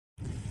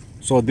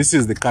So this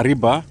is the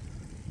Kariba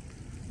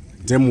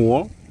dam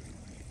wall.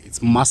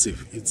 It's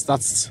massive. It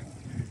starts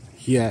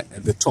here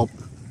at the top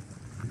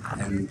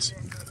and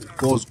it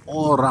goes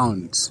all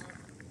around.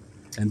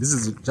 And this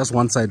is just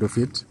one side of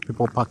it.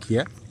 People park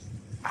here.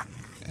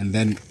 And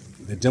then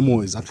the dam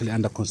wall is actually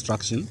under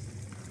construction.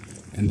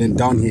 And then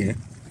down here,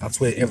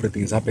 that's where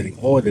everything is happening.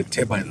 All the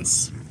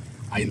turbines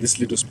are in this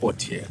little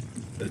spot here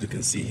that you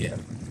can see here.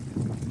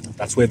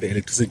 That's where the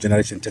electricity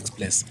generation takes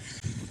place.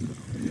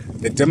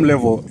 The dam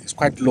level is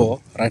quite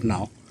low right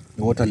now.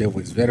 The water level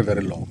is very,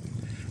 very low.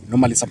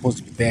 Normally it's supposed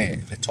to be there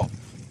at the top.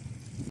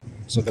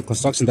 So the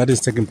construction that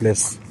is taking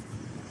place,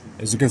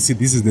 as you can see,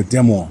 this is the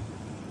dam wall.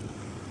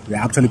 There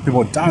are actually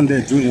people down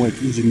there doing work,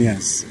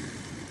 engineers.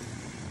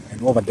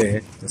 And over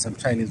there, there's some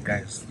Chinese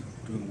guys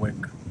doing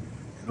work.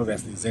 And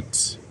obviously,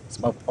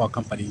 Smart Power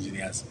Company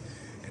engineers.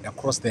 And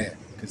across there,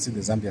 you can see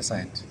the Zambia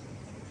side.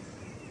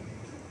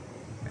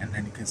 And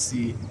then you can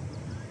see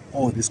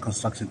all this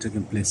construction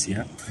taking place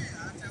here.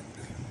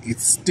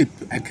 It's steep.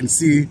 I can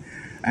say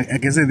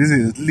this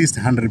is at least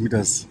 100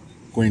 meters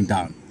going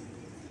down.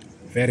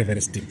 Very,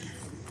 very steep.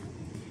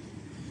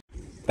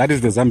 That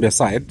is the Zambia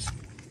side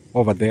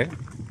over there.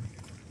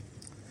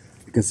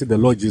 You can see the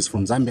lodges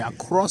from Zambia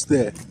across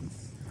there.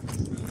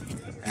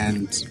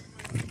 And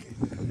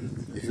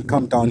if you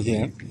come down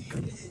here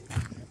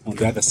on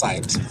the other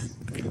side,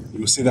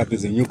 you'll see that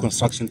there's a new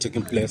construction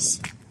taking place.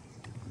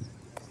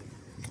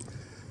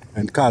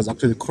 And cars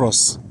actually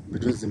cross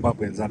between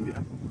Zimbabwe and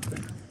Zambia.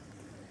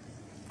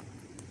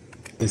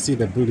 You can see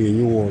they're building a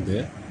new wall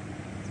there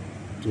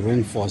to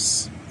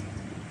reinforce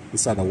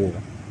this other wall.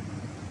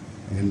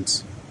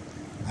 And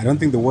I don't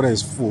think the water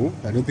is full.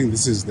 I don't think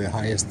this is the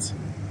highest,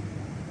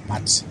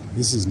 but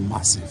this is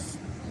massive.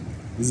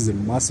 This is a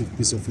massive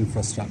piece of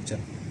infrastructure.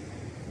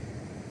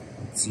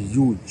 It's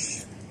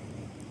huge,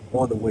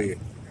 all the way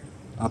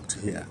up to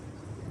here.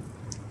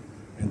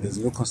 And there's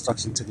no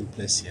construction taking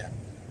place here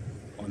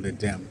on the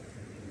dam.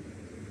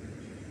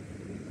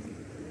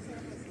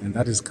 And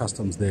that is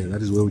customs there.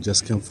 That is where we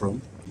just came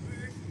from.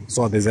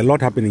 So there's a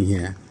lot happening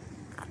here.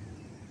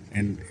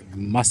 And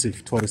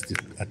massive tourist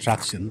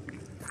attraction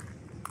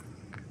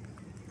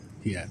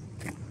here.